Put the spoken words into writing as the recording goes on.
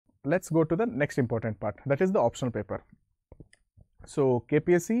let's go to the next important part, that is the optional paper. So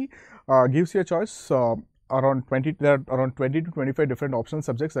KPSC gives you a choice around 20 to 25 different optional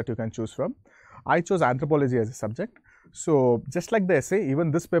subjects that you can choose from. I chose anthropology as a subject. So just like the essay,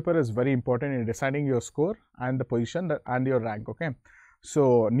 even this paper is very important in deciding your score and the position and your rank. Okay,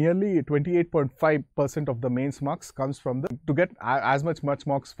 so nearly 28.5% of the mains marks comes from to get as much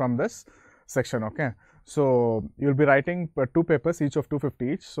marks from this section. Okay, so you'll be writing 2 papers, each of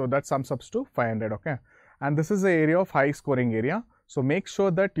 250 each, so that sums up to 500. Okay, and this is the area of high scoring area. So make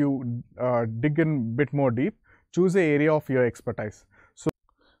sure that you dig in a bit more deep, choose the area of your expertise. So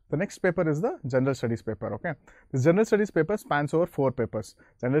the next paper is the general studies paper. Okay, this general studies paper spans over 4 papers,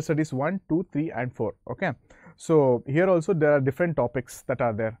 general studies 1, 2, 3 and 4. Okay, so here also there are different topics that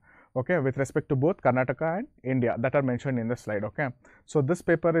are there, okay, with respect to both Karnataka and India, that are mentioned in the slide. Okay, so this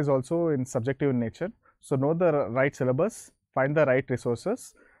paper is also in subjective in nature. So know the right syllabus, find the right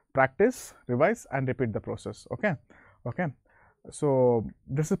resources, practice, revise and repeat the process. Okay, okay. So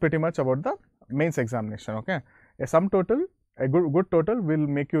this is pretty much about the mains examination. Okay, a sum total, a good total will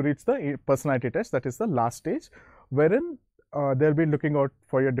make you reach the personality test, that is the last stage, wherein they'll be looking out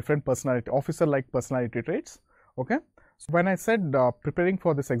for your different personality, officer like personality traits. Okay, so when I said preparing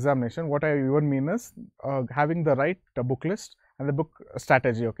for this examination, what I even mean is having the right book list and the book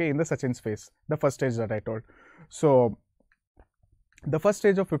strategy. Okay, in the Sachin's phase, the first stage that I told. So the first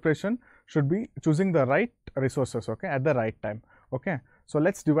stage of preparation should be choosing the right resources, okay, at the right time. Okay, so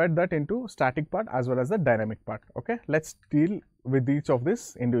let's divide that into static part as well as the dynamic part. Okay, let's deal with each of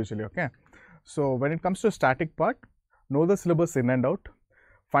this individually. Okay, so when it comes to static part, know the syllabus in and out,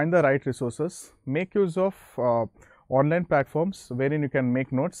 find the right resources, make use of online platforms wherein you can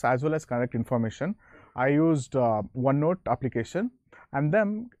make notes as well as collect information. I used OneNote application, and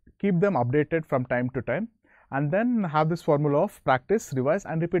then keep them updated from time to time, and then have this formula of practice, revise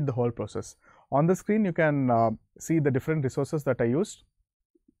and repeat the whole process. On the screen you can see the different resources that I used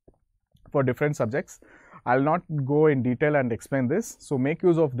for different subjects. I'll not go in detail and explain this, so make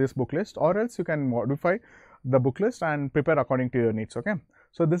use of this book list, or else you can modify the book list and prepare according to your needs. Okay,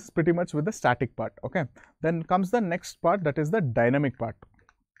 so this is pretty much with the static part. Okay, then comes the next part, that is the dynamic part.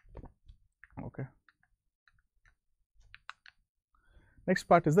 Okay, next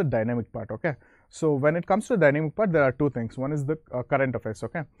part is the dynamic part. Okay, so when it comes to the dynamic part, there are 2 things. One is the current affairs.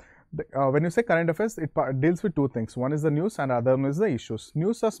 Okay, when you say current affairs, it deals with 2 things. One is the news and other one is the issues.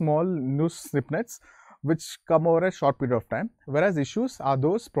 News are small news snippets which come over a short period of time, whereas issues are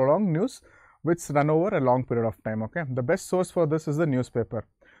those prolonged news which run over a long period of time. Okay, the best source for this is the newspaper.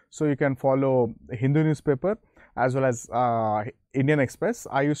 So you can follow Hindu newspaper as well as Indian Express.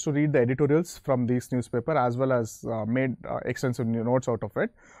 I used to read the editorials from these newspaper as well as made extensive notes out of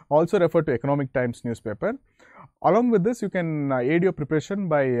it. Also refer to Economic Times newspaper. Along with this, you can aid your preparation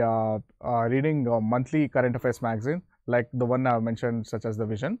by reading monthly current affairs magazine like the one I have mentioned, such as the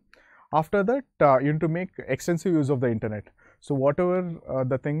Vision. After that, you need to make extensive use of the internet. So whatever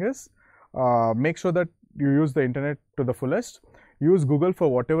the thing is, make sure that you use the internet to the fullest. Use Google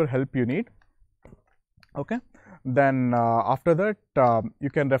for whatever help you need. Okay, then after that, you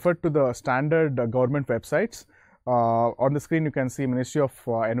can refer to the standard government websites. On the screen you can see Ministry of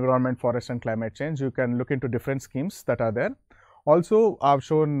Environment, Forest and Climate Change. You can look into different schemes that are there. Also, I have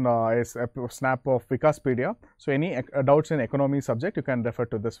shown a snap of Wikispedia. So any doubts in economy subject, you can refer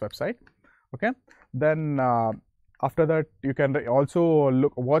to this website. Okay, then after that, you can also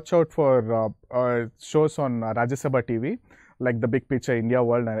watch out for shows on Rajya Sabha TV, like The Big Picture, India,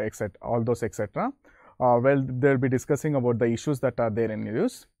 World, and etc. All those etc. Well, they'll be discussing about the issues that are there in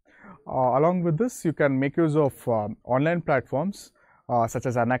news. Along with this, you can make use of online platforms such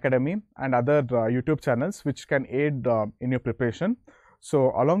as Unacademy and other YouTube channels which can aid in your preparation.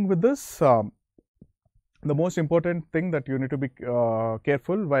 So along with this, the most important thing that you need to be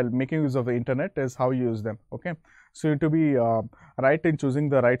careful while making use of the internet is how you use them. Okay, so you need to be right in choosing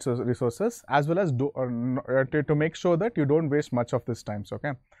the right resources, as well as to make sure that you don't waste much of this time.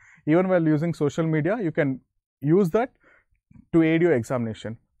 Okay, even while using social media, you can use that to aid your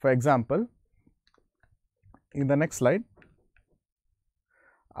examination. For example, in the next slide,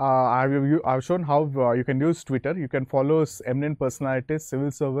 I've shown how you can use Twitter. You can follow eminent personalities, civil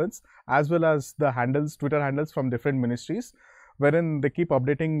servants, as well as the handles, Twitter handles from different ministries, wherein they keep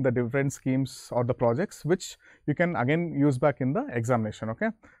updating the different schemes or the projects, which you can again use back in the examination. Okay,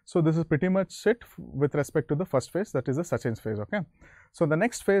 so this is pretty much it with respect to the first phase, that is the Sachin's phase. Okay, so the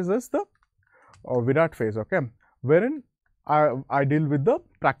next phase is the Virat phase. Okay, wherein I deal with the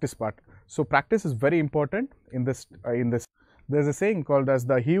practice part. So practice is very important in this. There's a saying called as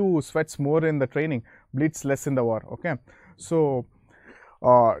the "he who sweats more in the training bleeds less in the war." Okay, so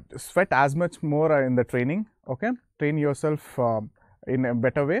sweat as much more in the training, okay? Train yourself in a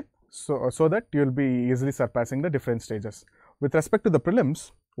better way, so that you will be easily surpassing the different stages. With respect to the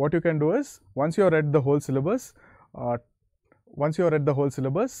prelims, what you can do is, once you have read the whole syllabus,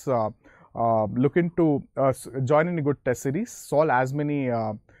 look into join in a good test series, solve as many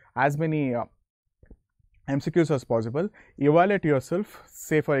MCQs as possible, evaluate yourself.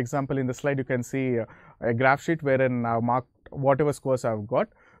 Say for example, in the slide you can see a graph sheet wherein I have marked whatever scores I have got.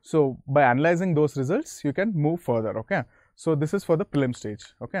 So by analyzing those results, you can move further, okay? So this is for the prelim stage,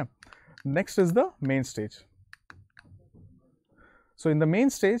 okay? Next is the main stage. So in the main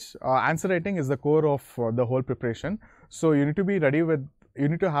stage, answer writing is the core of the whole preparation. So you need to be ready with, you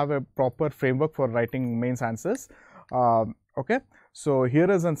need to have a proper framework for writing mains answers, okay? So here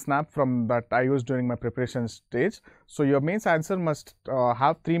is a snap from that I used during my preparation stage. So your mains answer must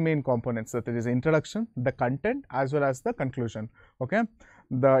have three main components, that is introduction, the content, as well as the conclusion, okay?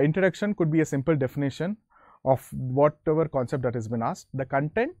 The introduction could be a simple definition of whatever concept that has been asked. The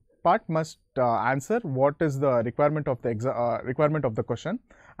content part must answer what is the requirement of the question,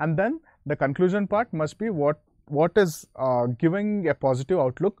 and then the conclusion part must be what is giving a positive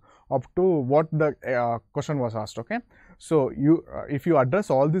outlook up to what the question was asked, okay? So you if you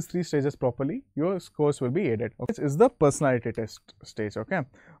address all these three stages properly, your scores will be aided. Okay? This is the personality test stage, okay,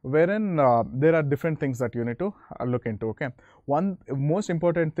 wherein there are different things that you need to look into, okay? One most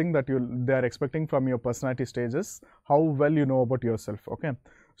important thing that they are expecting from your personality stage is how well you know about yourself, okay?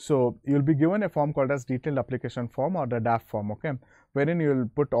 So you'll be given a form called as detailed application form, or the DAF form, okay, wherein you'll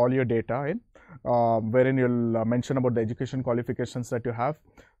put all your data in, wherein you'll mention about the education qualifications that you have,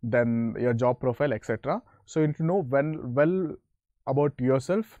 then your job profile, etc. So you need to know well about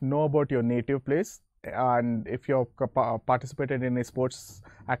yourself, know about your native place, and if you've participated in sports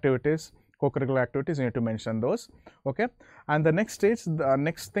activities, co-curricular activities, you need to mention those, okay? And the next stage, the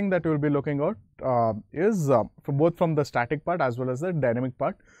next thing that you will be looking at is both from the static part as well as the dynamic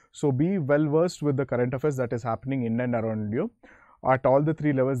part. So be well versed with the current affairs that is happening in and around you at all the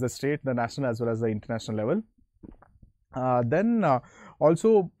three levels, the state, the national, as well as the international level. Then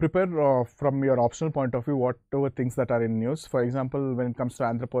also prepare from your optional point of view whatever things that are in news. For example, when it comes to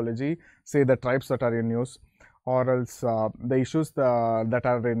anthropology, say the tribes that are in news, or else the issues that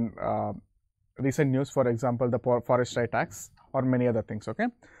are in recent news, for example, the forest right acts, or many other things, okay?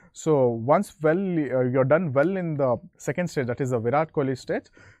 So once you're done well in the second stage, that is the Virat Kohli stage,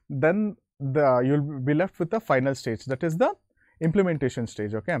 then you'll be left with the final stage, that is the implementation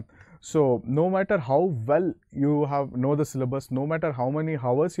stage, okay? So no matter how well you know the syllabus, no matter how many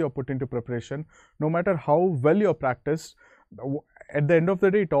hours you have put into preparation, no matter how well you have practiced, at the end of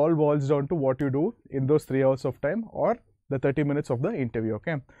the day, it all boils down to what you do in those 3 hours of time or the 30 minutes of the interview,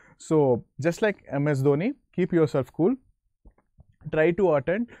 okay? So just like MS Dhoni, keep yourself cool, try to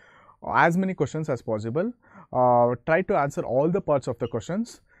attend as many questions as possible, try to answer all the parts of the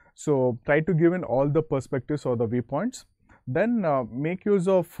questions, so try to give in all the perspectives or the viewpoints. Then make use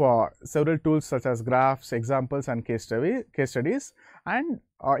of several tools such as graphs, examples, and case studies, and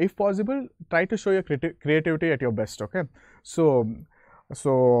if possible, try to show your creativity at your best, okay? So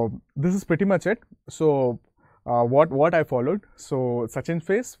this is pretty much it. So what I followed, so Sachin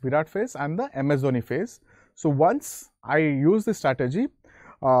phase, Virat phase, and the MS Dhoni phase. So once I use this strategy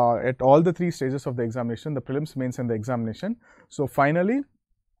at all the three stages of the examination, the prelims, mains, and the examination, so finally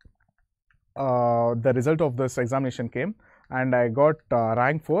the result of this examination came, and I got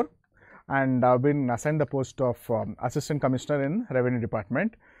rank 4, and I've been assigned the post of Assistant Commissioner in Revenue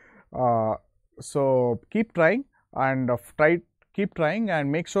Department. So keep trying and keep trying,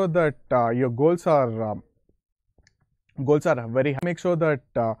 and make sure that your goals are very high. Make sure that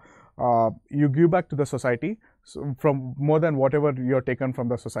you give back to the society, so from more than whatever you're taken from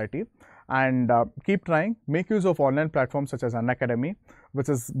the society, and keep trying. Make use of online platforms such as Unacademy, which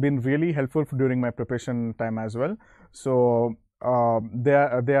has been really helpful during my preparation time as well. So they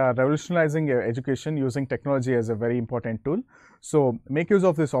are revolutionizing education using technology as a very important tool. So make use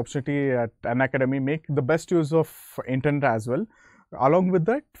of this opportunity at Unacademy. Make the best use of internet as well. Along with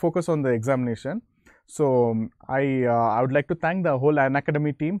that, focus on the examination. So I would like to thank the whole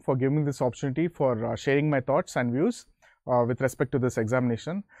Unacademy team for giving me this opportunity, for sharing my thoughts and views with respect to this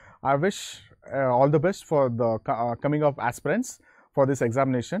examination. I wish all the best for the coming of aspirants for this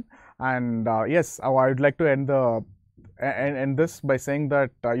examination. And yes, I would like to end this by saying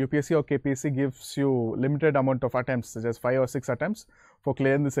that UPSC or KPSC gives you limited amount of attempts, such as 5 or 6 attempts for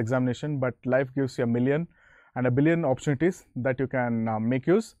clearing this examination, but life gives you a million and a billion opportunities that you can make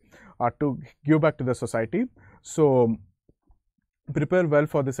use to give back to the society. So prepare well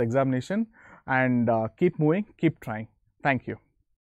for this examination, and keep moving, keep trying. Thank you.